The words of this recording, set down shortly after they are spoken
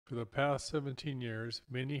For the past 17 years,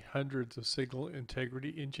 many hundreds of signal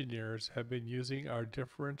integrity engineers have been using our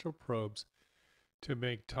differential probes to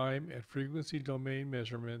make time and frequency domain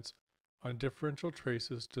measurements on differential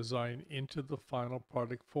traces designed into the final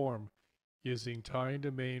product form using time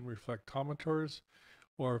domain reflectometers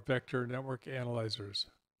or vector network analyzers.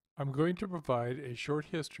 I'm going to provide a short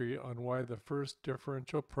history on why the first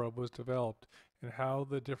differential probe was developed and how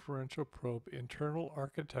the differential probe internal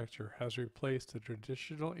architecture has replaced the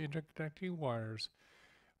traditional interconnecting wires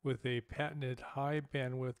with a patented high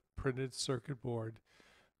bandwidth printed circuit board,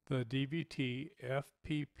 the DVT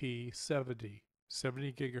FPP70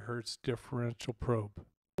 70 GHz differential probe.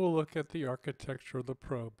 We'll look at the architecture of the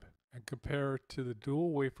probe and compare it to the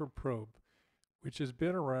dual wafer probe, which has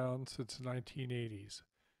been around since the 1980s.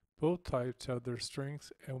 Both types have their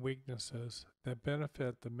strengths and weaknesses that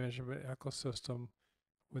benefit the measurement ecosystem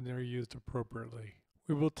when they're used appropriately.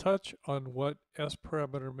 We will touch on what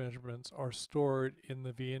S-parameter measurements are stored in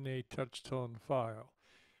the VNA touchtone file,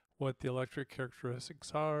 what the electric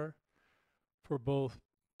characteristics are for both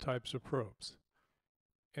types of probes,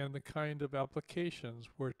 and the kind of applications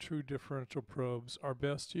where true differential probes are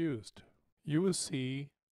best used. You will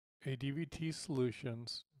see a DVT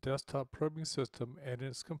Solutions desktop probing system and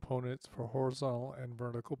its components for horizontal and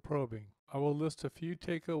vertical probing. I will list a few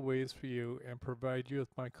takeaways for you and provide you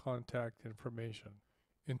with my contact information.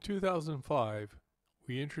 In 2005,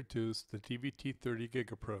 we introduced the DVT-30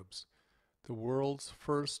 GigaProbes, the world's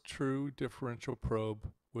first true differential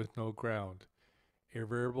probe with no ground, a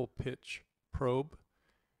variable pitch probe,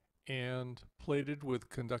 and plated with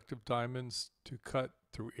conductive diamonds to cut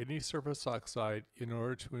through any surface oxide in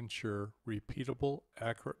order to ensure repeatable,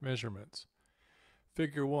 accurate measurements.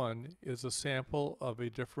 Figure 1 is a sample of a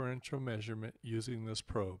differential measurement using this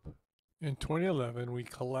probe. In 2011, we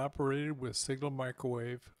collaborated with Signal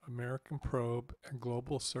Microwave, American Probe, and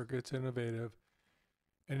Global Circuits Innovative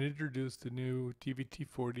and introduced the new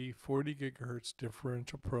DVT-40 40 GHz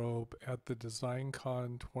differential probe at the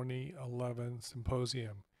DesignCon 2011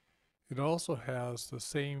 symposium. It also has the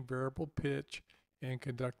same variable pitch and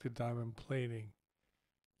conductive diamond plating.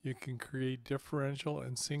 You can create differential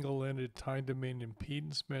and single-ended time domain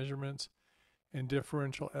impedance measurements and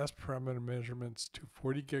differential S-parameter measurements to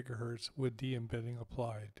 40 GHz with de-embedding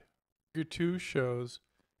applied. Figure 2 shows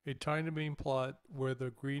a time domain plot where the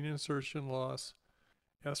green insertion loss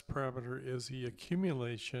S-parameter is the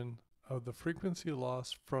accumulation of the frequency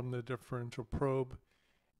loss from the differential probe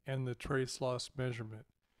and the trace loss measurement.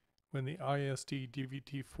 When the ISD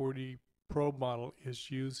DVT-40 probe model is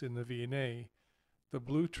used in the VNA, the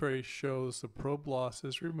blue trace shows the probe loss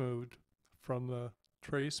is removed from the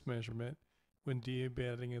trace measurement when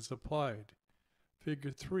de-embedding is applied.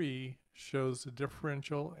 Figure 3 shows the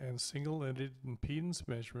differential and single-ended impedance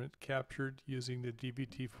measurement captured using the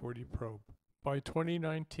DVT-40 probe. By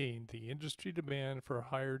 2019, the industry demand for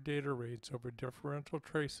higher data rates over differential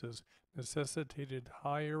traces necessitated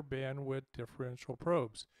higher bandwidth differential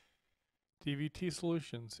probes. DVT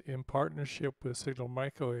Solutions, in partnership with Signal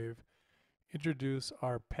Microwave, introduced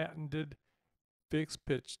our patented fixed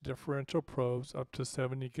pitch differential probes up to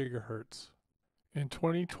 70 GHz. In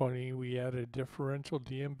 2020, we added differential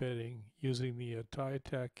de-embedding using the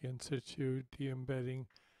Ataytech Institute de-embedding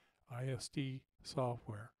ISD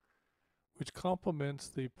software, which complements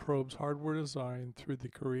the probe's hardware design through the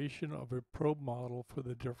creation of a probe model for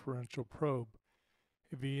the differential probe.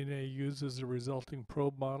 A VNA uses the resulting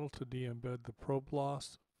probe model to de-embed the probe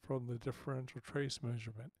loss from the differential trace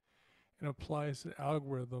measurement and applies an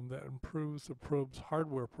algorithm that improves the probe's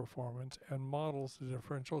hardware performance and models the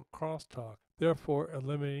differential crosstalk, therefore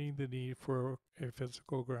eliminating the need for a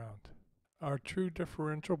physical ground. Our true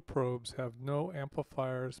differential probes have no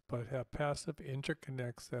amplifiers but have passive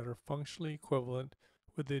interconnects that are functionally equivalent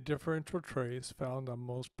with the differential trace found on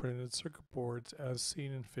most printed circuit boards as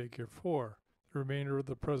seen in Figure 4. The remainder of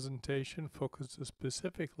the presentation focuses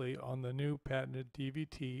specifically on the new patented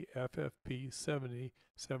DVT FFP70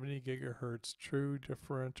 70 GHz true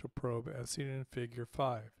differential probe as seen in Figure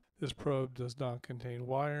 5. This probe does not contain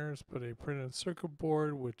wires, but a printed circuit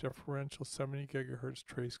board with differential 70 GHz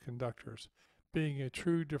trace conductors. Being a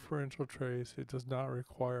true differential trace, it does not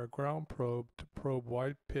require a ground probe to probe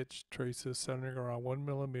wide-pitched traces centering around 1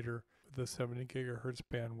 mm with a 70 GHz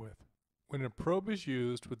bandwidth. When a probe is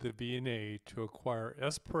used with the VNA to acquire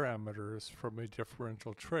S parameters from a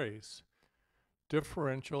differential trace,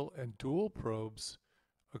 differential and dual probes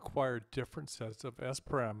acquire different sets of S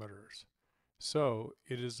parameters. So,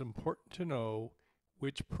 it is important to know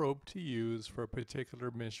which probe to use for a particular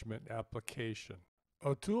measurement application.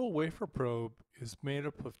 A dual wafer probe is made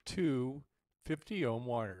up of two 50 ohm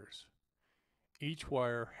wires. each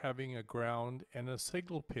wire having a ground and a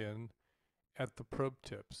signal pin at the probe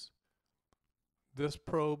tips. This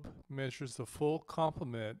probe measures the full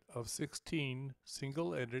complement of 16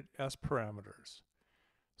 single-ended S parameters,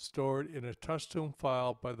 stored in a touchtone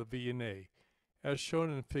file by the VNA, as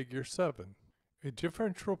shown in Figure 7. A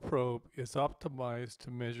differential probe is optimized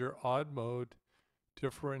to measure odd-mode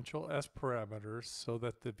differential S parameters so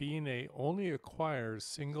that the VNA only acquires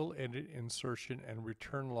single-ended insertion and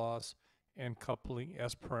return loss and coupling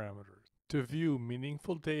S parameters. To view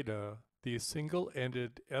meaningful data, these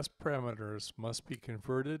single-ended S parameters must be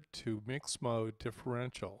converted to mixed-mode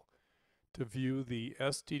differential to view the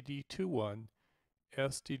STD21,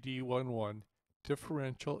 STD11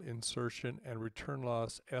 differential insertion and return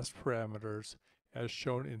loss S parameters as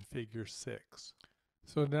shown in Figure 6.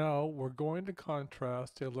 So now we're going to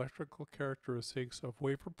contrast the electrical characteristics of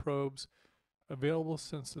wafer probes available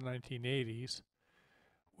since the 1980s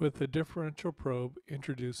with the differential probe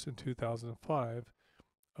introduced in 2005,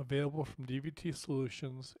 available from DVT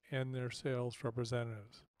Solutions and their sales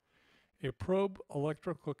representatives. A probe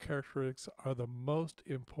electrical characteristics are the most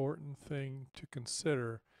important thing to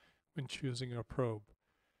consider when choosing a probe.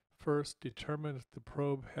 First, determine if the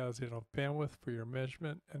probe has enough bandwidth for your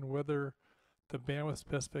measurement and whether the bandwidth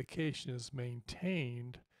specification is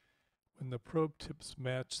maintained when the probe tips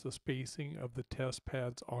match the spacing of the test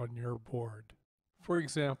pads on your board. For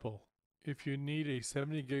example, if you need a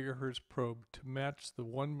 70 GHz probe to match the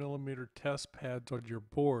 1 mm test pads on your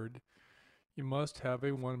board, you must have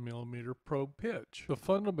a 1 mm probe pitch. The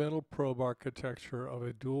fundamental probe architecture of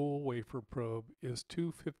a dual wafer probe is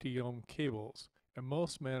two 50 ohm cables, and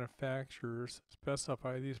most manufacturers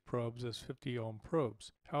specify these probes as 50 ohm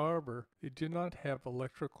probes. However, they do not have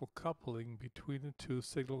electrical coupling between the two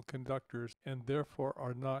signal conductors and therefore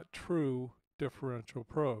are not true differential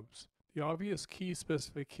probes. The obvious key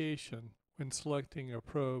specification when selecting a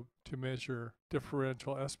probe to measure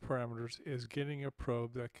differential S parameters is getting a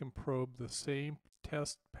probe that can probe the same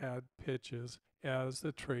test pad pitches as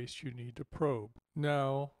the trace you need to probe.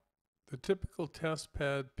 Now, the typical test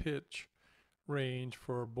pad pitch range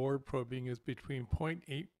for board probing is between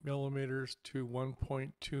 0.8 millimeters to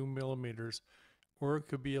 1.2 millimeters, or it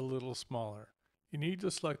could be a little smaller. You need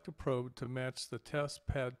to select a probe to match the test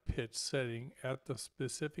pad pitch setting at the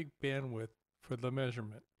specific bandwidth for the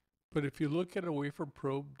measurement. But if you look at a wafer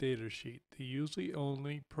probe datasheet, they usually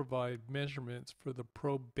only provide measurements for the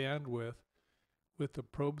probe bandwidth with the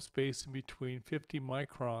probe spacing between 50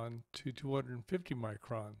 micron to 250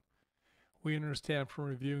 micron. We understand from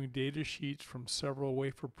reviewing datasheets from several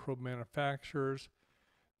wafer probe manufacturers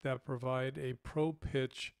that provide a probe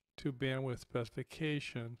pitch to bandwidth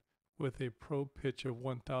specification with a probe pitch of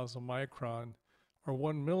 1000 micron or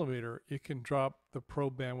 1 millimeter, it can drop the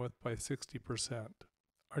probe bandwidth by 60%.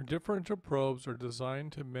 Our differential probes are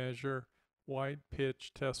designed to measure wide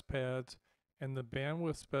pitch test pads, and the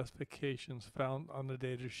bandwidth specifications found on the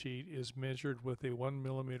datasheet is measured with a 1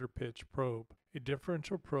 millimeter pitch probe. A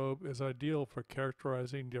differential probe is ideal for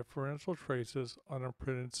characterizing differential traces on a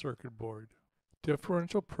printed circuit board.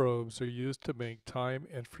 Differential probes are used to make time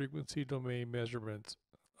and frequency domain measurements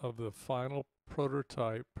of the final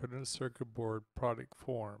prototype printed circuit board product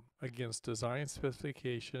form against design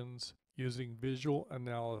specifications using visual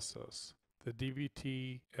analysis. The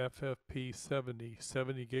DVT FFP70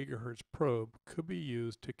 70 GHz probe could be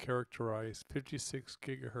used to characterize 56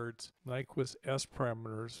 GHz Nyquist S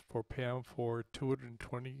parameters for PAM4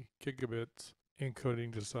 220 gigabits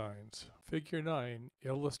encoding designs. Figure 9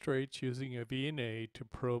 illustrates using a VNA to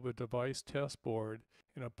probe a device test board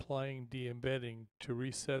and applying de-embedding to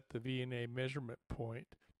reset the VNA measurement point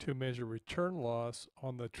to measure return loss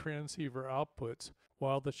on the transceiver outputs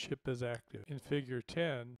while the chip is active. In Figure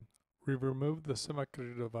 10, we remove the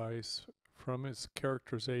semiconductor device from its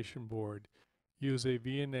characterization board, use a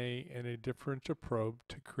VNA and a differential probe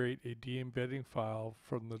to create a de-embedding file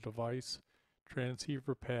from the device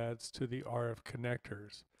transceiver pads to the RF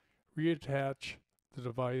connectors. Reattach the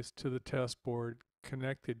device to the test board,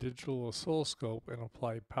 connect a digital oscilloscope, and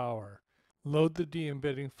apply power. Load the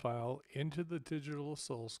de-embedding file into the digital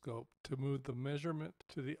oscilloscope to move the measurement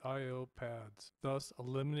to the I/O pads, thus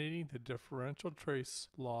eliminating the differential trace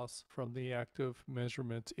loss from the active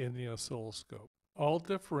measurements in the oscilloscope. All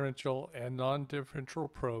differential and non-differential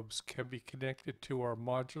probes can be connected to our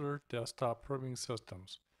modular desktop probing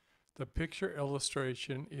systems. The picture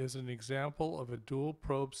illustration is an example of a dual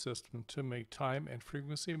probe system to make time and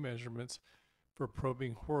frequency measurements for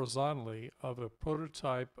probing horizontally of a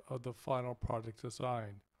prototype of the final product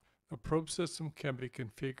design. The probe system can be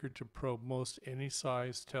configured to probe most any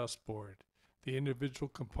size test board. The individual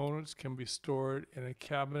components can be stored in a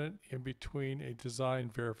cabinet in between a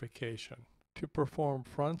design verification. To perform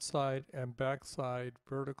front side and back side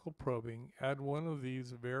vertical probing, add one of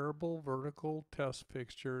these variable vertical test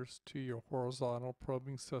fixtures to your horizontal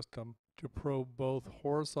probing system to probe both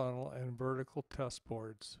horizontal and vertical test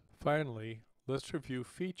boards. Finally, let's review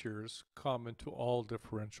features common to all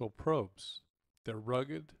differential probes. Their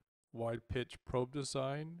rugged, wide pitch probe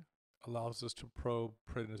design allows us to probe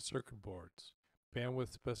printed circuit boards.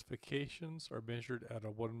 Bandwidth specifications are measured at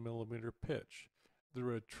a 1 millimeter pitch.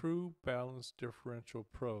 They're a true balanced differential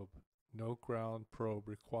probe, no ground probe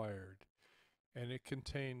required, and it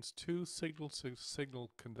contains two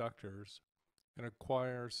signal-to-signal conductors and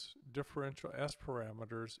acquires differential S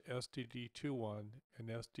parameters STD21 and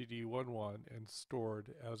STD11 and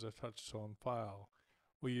stored as a touchtone file.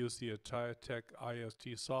 We use the Atayatech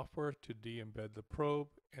IST software to de-embed the probe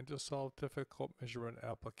and to solve difficult measurement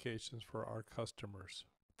applications for our customers.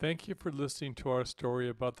 Thank you for listening to our story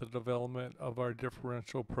about the development of our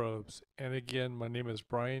differential probes. And again, my name is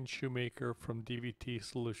Brian Shoemaker from DVT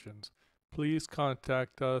Solutions. Please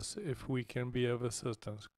contact us if we can be of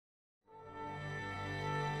assistance.